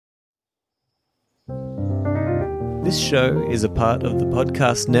This show is a part of the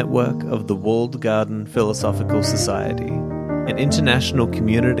podcast network of the Walled Garden Philosophical Society, an international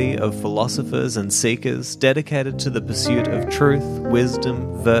community of philosophers and seekers dedicated to the pursuit of truth,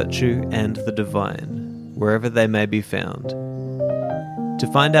 wisdom, virtue, and the divine, wherever they may be found.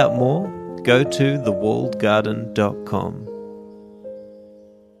 To find out more, go to thewalledgarden.com.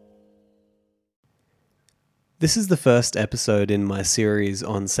 This is the first episode in my series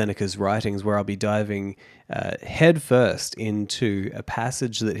on Seneca's writings where I'll be diving headfirst into a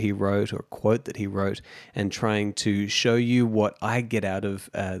passage that he wrote or a quote that he wrote and trying to show you what I get out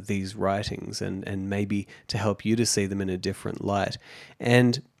of these writings and maybe to help you to see them in a different light.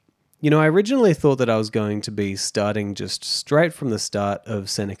 And I originally thought that I was going to be starting just straight from the start of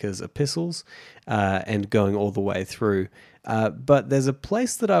Seneca's epistles and going all the way through. But there's a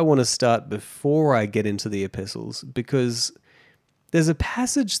place that I want to start before I get into the epistles, because there's a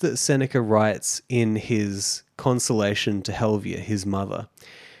passage that Seneca writes in his consolation to Helvia, his mother.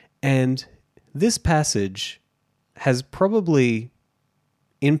 And this passage has probably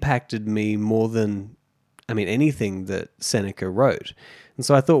impacted me more than, anything that Seneca wrote. And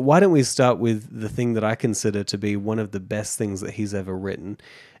so I thought, why don't we start with the thing that I consider to be one of the best things that he's ever written,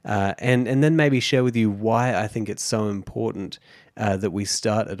 and then maybe share with you why I think it's so important that we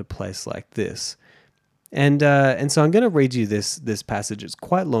start at a place like this. And so I'm going to read you this passage. It's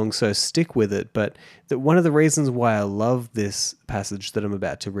quite long, so stick with it. But one of the reasons why I love this passage that I'm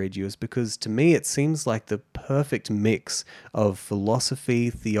about to read you is because to me it seems like the perfect mix of philosophy,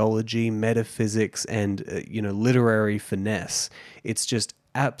 theology, metaphysics, and literary finesse. It's just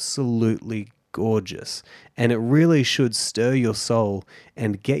absolutely gorgeous, and it really should stir your soul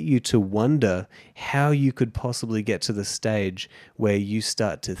and get you to wonder how you could possibly get to the stage where you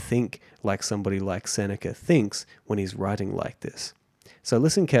start to think like somebody like Seneca thinks when he's writing like this. So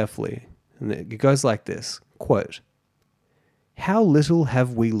listen carefully, and it goes like this, quote, "How little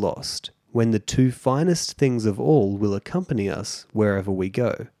have we lost when the two finest things of all will accompany us wherever we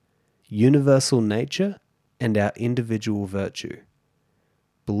go, universal nature and our individual virtue.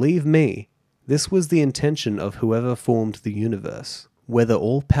 Believe me, this was the intention of whoever formed the universe, whether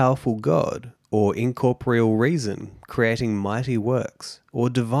all-powerful God, or incorporeal reason creating mighty works, or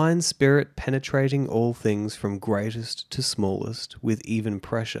divine spirit penetrating all things from greatest to smallest with even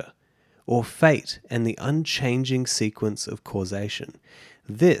pressure, or fate and the unchanging sequence of causation.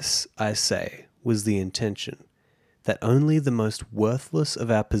 This, I say, was the intention, that only the most worthless of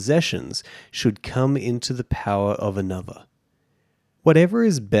our possessions should come into the power of another. Whatever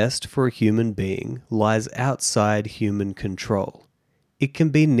is best for a human being lies outside human control. It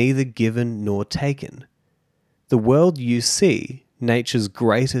can be neither given nor taken. The world you see, nature's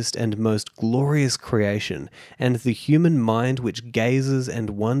greatest and most glorious creation, and the human mind which gazes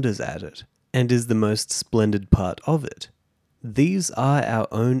and wonders at it, and is the most splendid part of it. These are our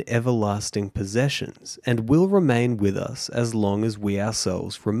own everlasting possessions, and will remain with us as long as we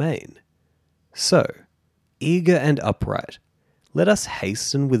ourselves remain. So, eager and upright, let us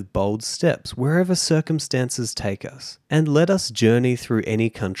hasten with bold steps wherever circumstances take us, and let us journey through any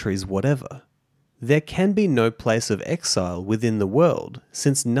countries whatever. There can be no place of exile within the world,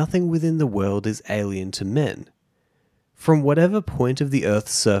 since nothing within the world is alien to men. From whatever point of the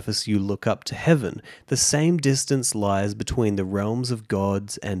earth's surface you look up to heaven, the same distance lies between the realms of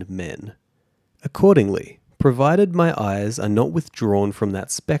gods and men. Accordingly, provided my eyes are not withdrawn from that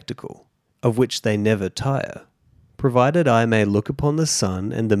spectacle, of which they never tire, provided I may look upon the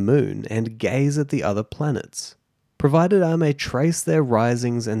sun and the moon and gaze at the other planets, provided I may trace their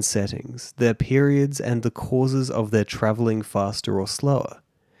risings and settings, their periods and the causes of their travelling faster or slower,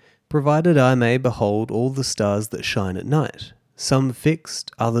 provided I may behold all the stars that shine at night, some fixed,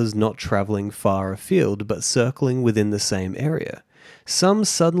 others not travelling far afield but circling within the same area, some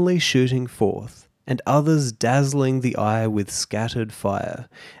suddenly shooting forth, and others dazzling the eye with scattered fire,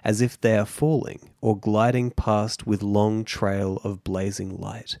 as if they are falling or gliding past with long trail of blazing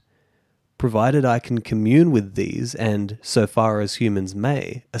light. Provided I can commune with these and, so far as humans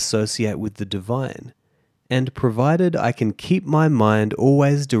may, associate with the divine, and provided I can keep my mind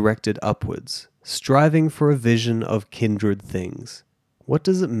always directed upwards, striving for a vision of kindred things, what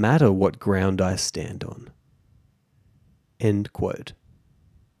does it matter what ground I stand on?" End quote.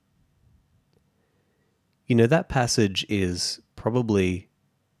 That passage is probably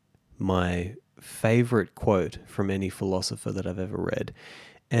my favorite quote from any philosopher that I've ever read.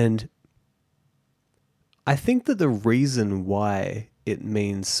 And I think that the reason why it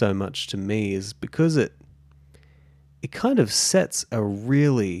means so much to me is because it kind of sets a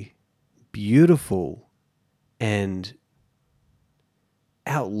really beautiful and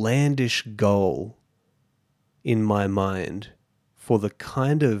outlandish goal in my mind for the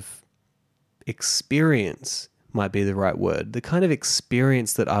kind of experience, might be the right word, the kind of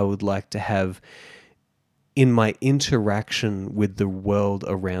experience that I would like to have in my interaction with the world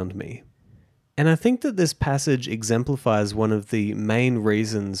around me. And I think that this passage exemplifies one of the main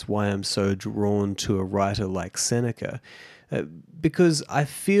reasons why I'm so drawn to a writer like Seneca, because I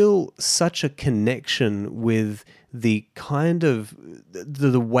feel such a connection with the kind of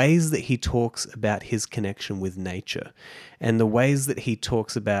the ways that he talks about his connection with nature and the ways that he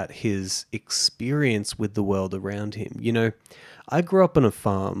talks about his experience with the world around him. You know, I grew up on a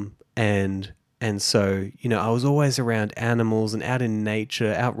farm, and so, you know, I was always around animals and out in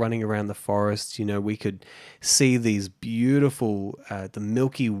nature, out running around the forest. You know, we could see these beautiful, the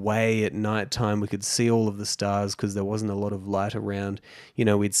Milky Way at nighttime. We could see all of the stars because there wasn't a lot of light around. You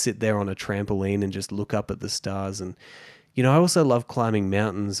know, we'd sit there on a trampoline and just look up at the stars. And, you know, I also love climbing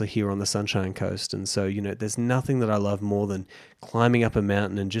mountains here on the Sunshine Coast. And so, you know, there's nothing that I love more than climbing up a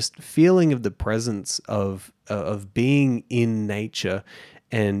mountain and just feeling of the presence of being in nature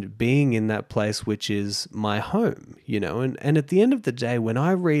and being in that place which is my home, you know. And at the end of the day, when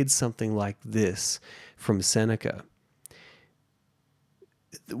I read something like this from Seneca,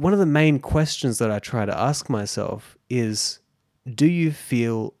 one of the main questions that I try to ask myself is, do you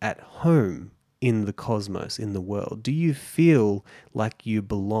feel at home in the cosmos, in the world? Do you feel like you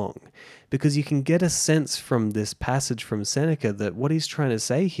belong? Because you can get a sense from this passage from Seneca that what he's trying to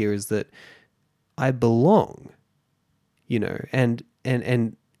say here is that I belong, you know, and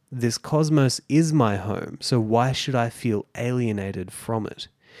this cosmos is my home, so why should I feel alienated from it?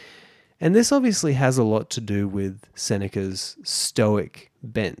 And this obviously has a lot to do with Seneca's Stoic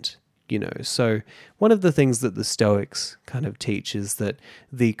bent, you know. So one of the things that the Stoics kind of teach is that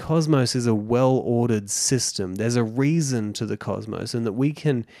the cosmos is a well-ordered system. There's a reason to the cosmos, and that we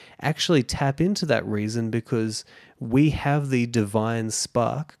can actually tap into that reason because we have the divine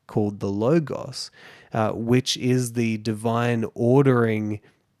spark called the Logos, which is the divine ordering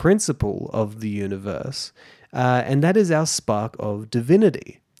principle of the universe, and that is our spark of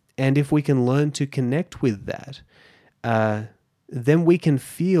divinity. And if we can learn to connect with that, then we can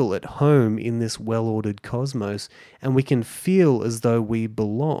feel at home in this well-ordered cosmos, and we can feel as though we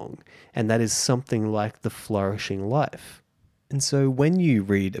belong, and that is something like the flourishing life. And so when you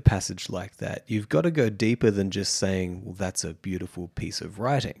read a passage like that, you've got to go deeper than just saying, well, that's a beautiful piece of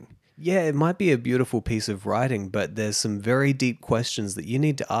writing. Yeah, it might be a beautiful piece of writing, but there's some very deep questions that you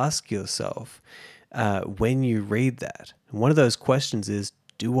need to ask yourself when you read that. And one of those questions is,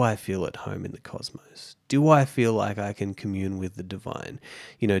 do I feel at home in the cosmos? Do I feel like I can commune with the divine?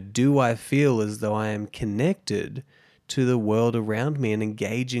 You know, do I feel as though I am connected to the world around me and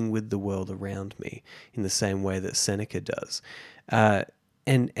engaging with the world around me in the same way that Seneca does?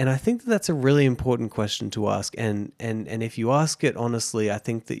 And I think that that's a really important question to ask. And if you ask it honestly, I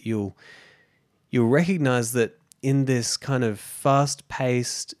think that you'll recognize that in this kind of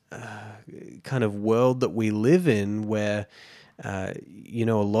fast-paced kind of world that we live in, where you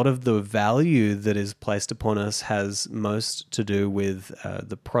know, a lot of the value that is placed upon us has most to do with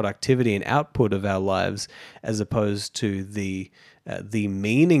the productivity and output of our lives, as opposed to the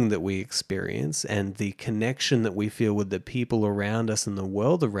meaning that we experience and the connection that we feel with the people around us and the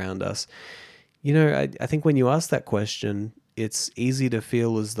world around us. You know, I think when you ask that question, it's easy to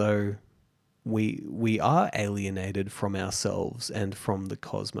feel as though we are alienated from ourselves and from the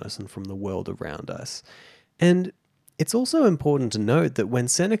cosmos and from the world around us. And it's also important to note that when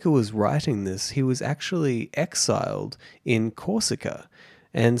Seneca was writing this, he was actually exiled in Corsica.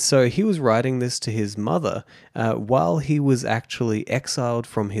 And so he was writing this to his mother while he was actually exiled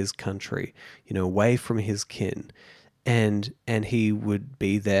from his country, you know, away from his kin. And he would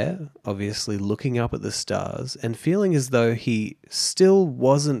be there, obviously looking up at the stars and feeling as though he still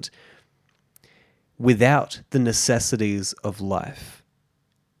wasn't without the necessities of life.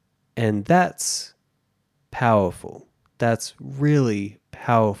 And that's powerful. That's really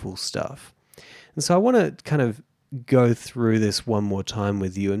powerful stuff. And so I want to kind of go through this one more time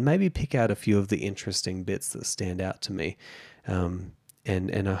with you and maybe pick out a few of the interesting bits that stand out to me. And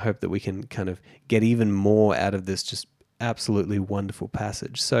I hope that we can kind of get even more out of this just absolutely wonderful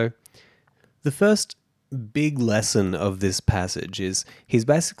passage. So the first big lesson of this passage is he's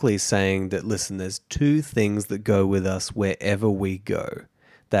basically saying that, listen, there's two things that go with us wherever we go.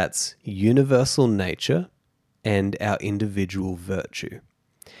 That's universal nature and our individual virtue.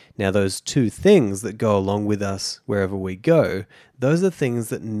 Now, those two things that go along with us wherever we go, those are things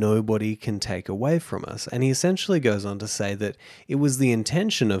that nobody can take away from us. And he essentially goes on to say that it was the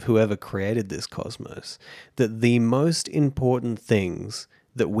intention of whoever created this cosmos that the most important things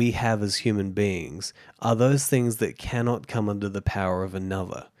that we have as human beings are those things that cannot come under the power of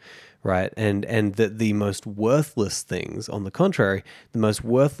another, right? And that the most worthless things, on the contrary, the most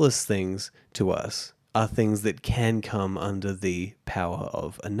worthless things to us are things that can come under the power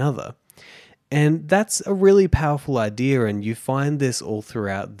of another. And that's a really powerful idea, and you find this all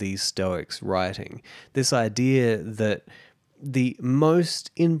throughout the Stoics' writing. This idea that the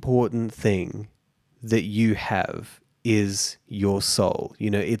most important thing that you have is your soul.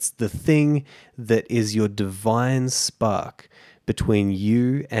 You know, it's the thing that is your divine spark between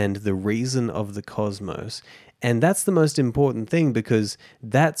you and the reason of the cosmos. And that's the most important thing, because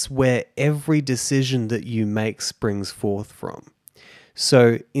that's where every decision that you make springs forth from.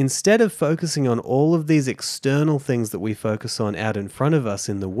 So instead of focusing on all of these external things that we focus on out in front of us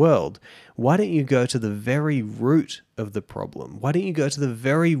in the world, why don't you go to the very root of the problem? Why don't you go to the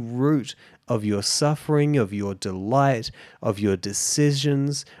very root of your suffering, of your delight, of your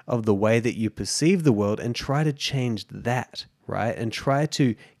decisions, of the way that you perceive the world, and try to change that? Right? And try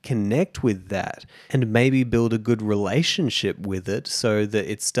to connect with that and maybe build a good relationship with it so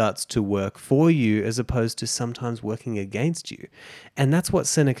that it starts to work for you as opposed to sometimes working against you. And that's what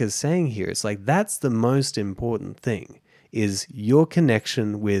Seneca's saying here. It's like, that's the most important thing, is your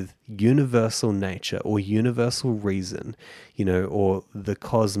connection with universal nature or universal reason, you know, or the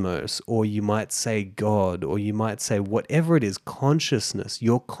cosmos, or you might say God, or you might say whatever it is, consciousness,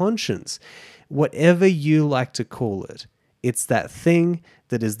 your conscience, whatever you like to call it. It's that thing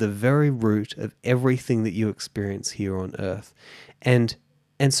that is the very root of everything that you experience here on earth. And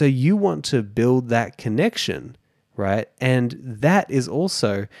so you want to build that connection, right? And that is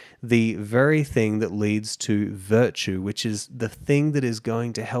also the very thing that leads to virtue, which is the thing that is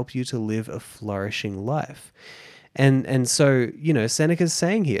going to help you to live a flourishing life. And so, you know, Seneca's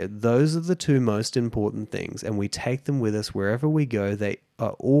saying here, those are the two most important things, and we take them with us wherever we go. They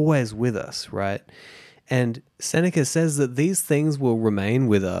are always with us, right? And Seneca says that these things will remain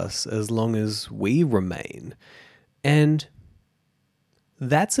with us as long as we remain. And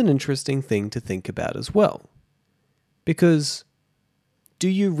that's an interesting thing to think about as well. Because do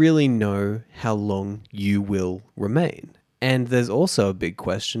you really know how long you will remain? And there's also a big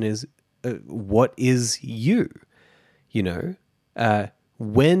question is, what is you? You know,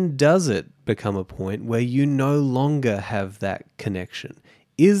 when does it become a point where you no longer have that connection?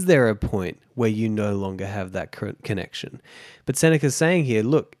 Is there a point where you no longer have that connection? But Seneca's saying here,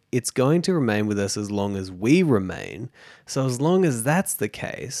 look, it's going to remain with us as long as we remain. So as long as that's the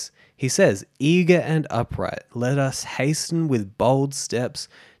case, he says, eager and upright, let us hasten with bold steps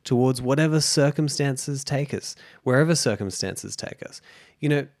towards whatever circumstances take us, wherever circumstances take us. You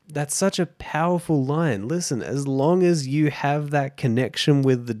know, that's such a powerful line. Listen, as long as you have that connection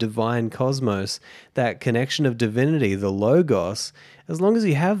with the divine cosmos, that connection of divinity, the Logos, as long as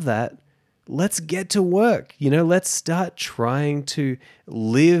you have that, let's get to work. You know, let's start trying to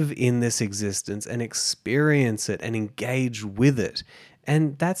live in this existence and experience it and engage with it.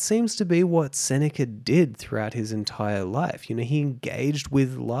 And that seems to be what Seneca did throughout his entire life. You know, he engaged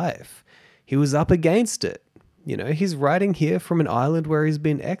with life. He was up against it. You know, he's writing here from an island where he's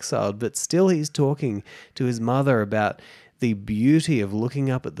been exiled, but still he's talking to his mother about the beauty of looking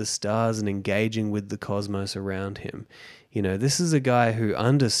up at the stars and engaging with the cosmos around him. You know, this is a guy who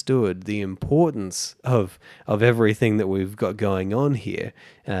understood the importance of everything that we've got going on here.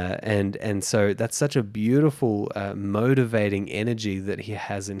 And so that's such a beautiful, motivating energy that he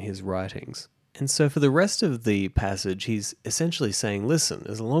has in his writings. And so for the rest of the passage, he's essentially saying, listen,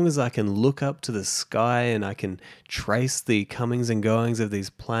 as long as I can look up to the sky and I can trace the comings and goings of these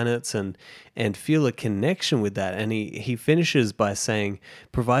planets and feel a connection with that. And he finishes by saying,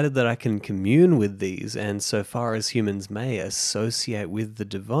 provided that I can commune with these and so far as humans may associate with the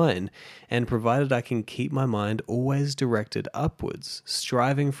divine, and provided I can keep my mind always directed upwards,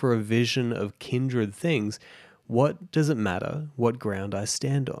 striving for a vision of kindred things, what does it matter what ground I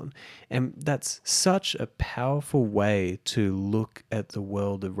stand on? And that's such a powerful way to look at the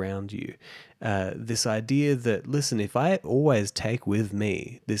world around you. This idea that, listen, if I always take with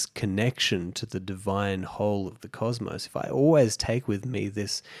me this connection to the divine whole of the cosmos, if I always take with me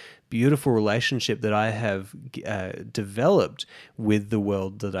this beautiful relationship that I have developed with the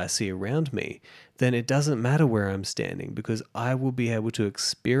world that I see around me, then it doesn't matter where I'm standing, because I will be able to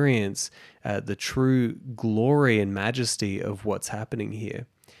experience the true glory and majesty of what's happening here.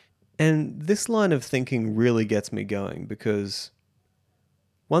 And this line of thinking really gets me going, because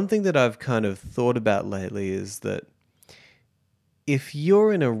one thing that I've kind of thought about lately is that if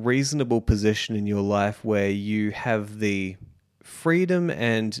you're in a reasonable position in your life where you have the freedom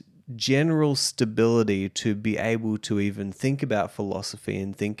and general stability to be able to even think about philosophy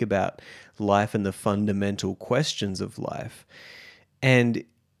and think about life and the fundamental questions of life. And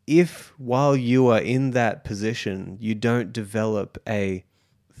if while you are in that position, you don't develop a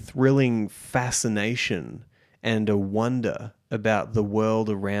thrilling fascination and a wonder about the world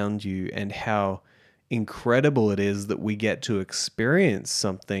around you and how incredible it is that we get to experience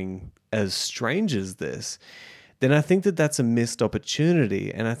something as strange as this, then I think that that's a missed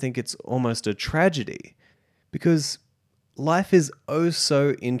opportunity, and I think it's almost a tragedy, because life is oh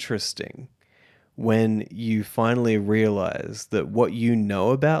so interesting when you finally realize that what you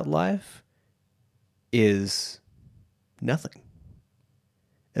know about life is nothing,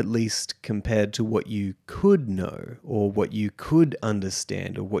 at least compared to what you could know, or what you could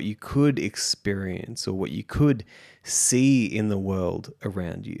understand, or what you could experience, or what you could see in the world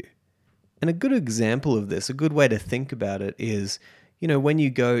around you. And a good example of this, a good way to think about it is, when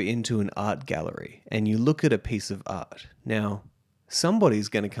you go into an art gallery and you look at a piece of art. Now, somebody's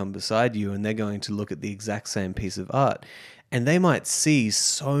going to come beside you and they're going to look at the exact same piece of art, and they might see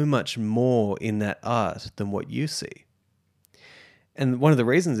so much more in that art than what you see. And one of the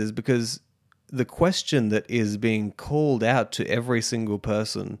reasons is because the question that is being called out to every single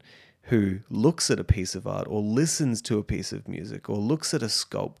person who looks at a piece of art, or listens to a piece of music, or looks at a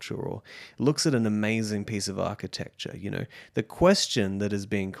sculpture, or looks at an amazing piece of architecture, the question that is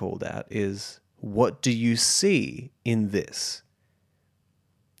being called out is, what do you see in this?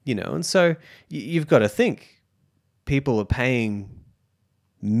 And so you've got to think, people are paying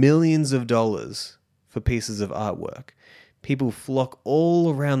millions of dollars for pieces of artwork. People flock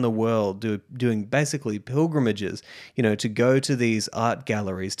all around the world doing basically pilgrimages, to go to these art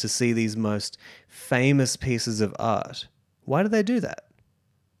galleries to see these most famous pieces of art. Why do they do that?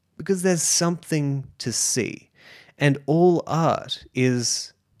 Because there's something to see. And all art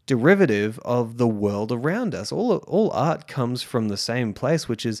is derivative of the world around us. All art comes from the same place,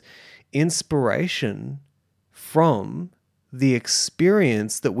 which is inspiration from the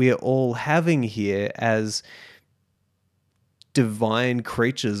experience that we are all having here as divine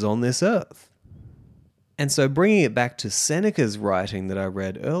creatures on this earth. And so bringing it back to Seneca's writing that I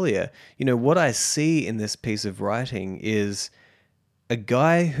read earlier, what I see in this piece of writing is a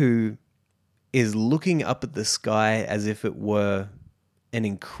guy who is looking up at the sky as if it were an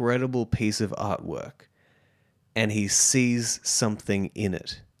incredible piece of artwork, and he sees something in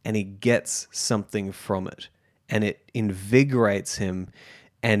it, and he gets something from it, and it invigorates him,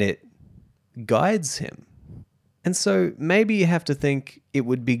 and it guides him. And so maybe you have to think, it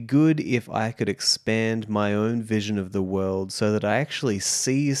would be good if I could expand my own vision of the world so that I actually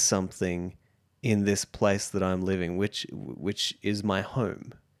see something in this place that I'm living, which is my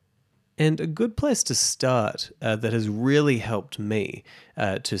home. And a good place to start that has really helped me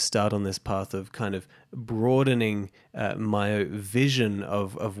to start on this path of kind of broadening my vision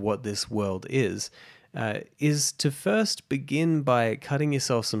of what this world is to first begin by cutting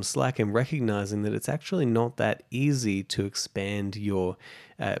yourself some slack and recognizing that it's actually not that easy to expand your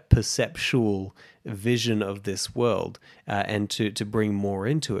perceptual vision of this world and to bring more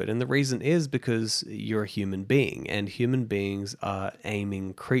into it. And the reason is because you're a human being, and human beings are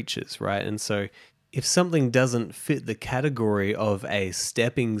aiming creatures, right? And so if something doesn't fit the category of a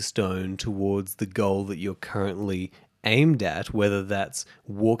stepping stone towards the goal that you're currently aimed at, whether that's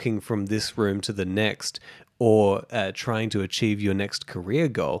walking from this room to the next or trying to achieve your next career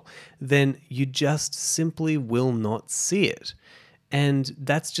goal, then you just simply will not see it. And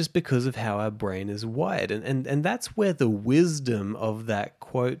that's just because of how our brain is wired. And that's where the wisdom of that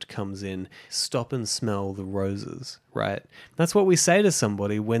quote comes in: stop and smell the roses, right? That's what we say to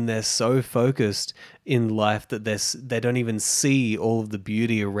somebody when they're so focused in life that they don't even see all of the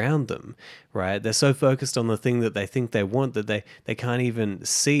beauty around them, right? They're so focused on the thing that they think they want that they can't even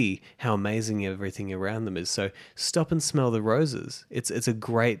see how amazing everything around them is. So stop and smell the roses. It's a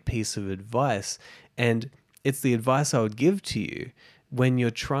great piece of advice. And it's the advice I would give to you when you're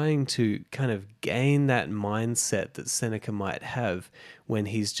trying to kind of gain that mindset that Seneca might have when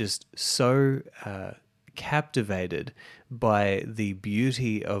he's just so captivated by the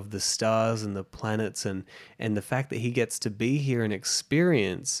beauty of the stars and the planets and the fact that he gets to be here and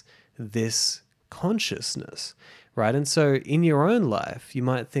experience this consciousness, right? And so in your own life, you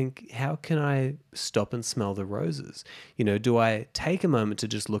might think, how can I stop and smell the roses? Do I take a moment to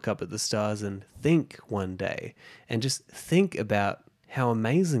just look up at the stars and think one day and just think about how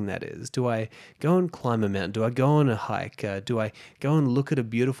amazing that is? Do I go and climb a mountain? Do I go on a hike? Do I go and look at a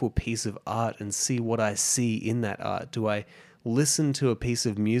beautiful piece of art and see what I see in that art? Do I listen to a piece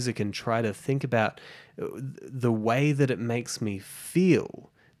of music and try to think about the way that it makes me feel?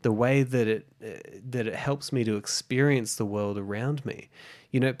 the way that it helps me to experience the world around me.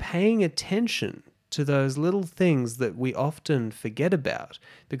 Paying attention to those little things that we often forget about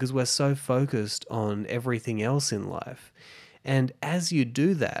because we're so focused on everything else in life. And as you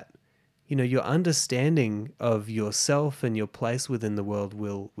do that, your understanding of yourself and your place within the world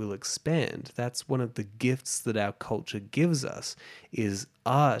will expand. That's one of the gifts that our culture gives us, is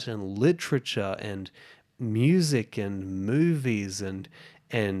art and literature and music and movies and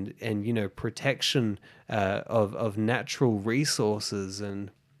protection of natural resources.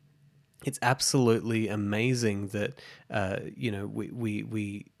 And it's absolutely amazing that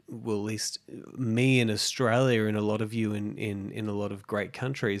we well, at least me in Australia and a lot of you in a lot of great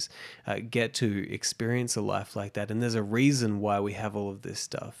countries get to experience a life like that. And there's a reason why we have all of this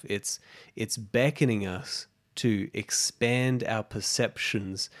stuff. It's beckoning us to expand our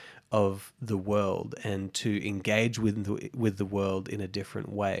perceptions of the world and to engage with the world in a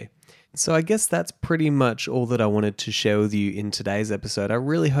different way. So I guess that's pretty much all that I wanted to share with you in today's episode. I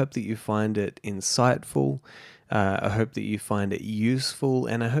really hope that you find it insightful. I hope that you find it useful,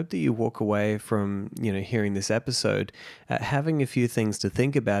 and I hope that you walk away from hearing this episode having a few things to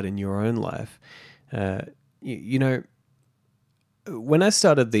think about in your own life. When I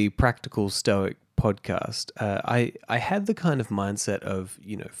started the Practical Stoic podcast, I had the kind of mindset of,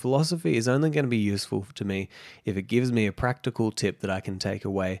 philosophy is only going to be useful to me if it gives me a practical tip that I can take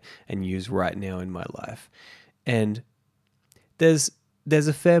away and use right now in my life. And there's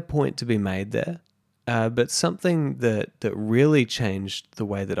a fair point to be made there. But something that really changed the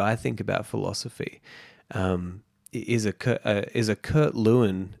way that I think about philosophy is a Kurt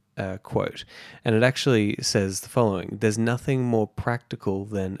Lewin quote, and it actually says the following: "There's nothing more practical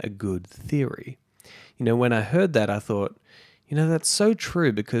than a good theory." When I heard that, I thought, that's so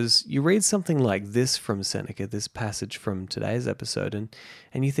true, because you read something like this from Seneca, this passage from today's episode, and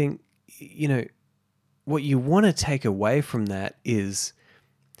you think, what you want to take away from that is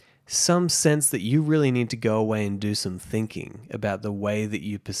some sense that you really need to go away and do some thinking about the way that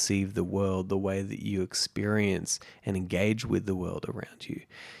you perceive the world, the way that you experience and engage with the world around you.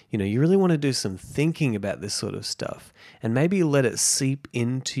 You really want to do some thinking about this sort of stuff and maybe let it seep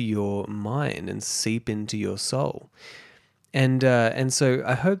into your mind and seep into your soul. And so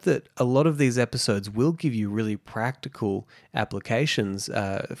I hope that a lot of these episodes will give you really practical applications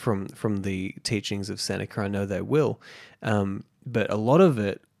from the teachings of Seneca. I know they will. But a lot of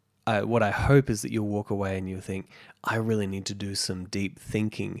it, what I hope is that you'll walk away and you'll think, I really need to do some deep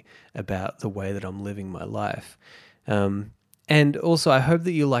thinking about the way that I'm living my life. And also, I hope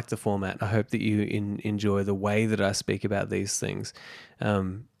that you like the format. I hope that you enjoy the way that I speak about these things. I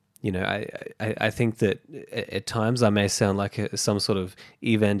think that at times I may sound like some sort of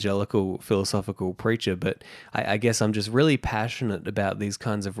evangelical philosophical preacher, but I guess I'm just really passionate about these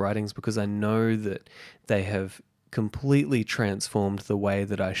kinds of writings because I know that they have completely transformed the way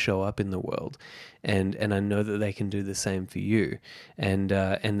that I show up in the world, and I know that they can do the same for you, and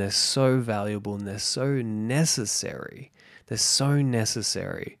they're so valuable and they're so necessary. They're so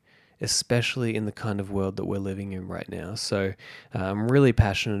necessary, especially in the kind of world that we're living in right now. So I'm really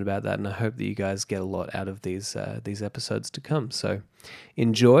passionate about that, and I hope that you guys get a lot out of these episodes to come. So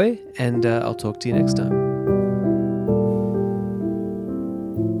enjoy, and I'll talk to you next time.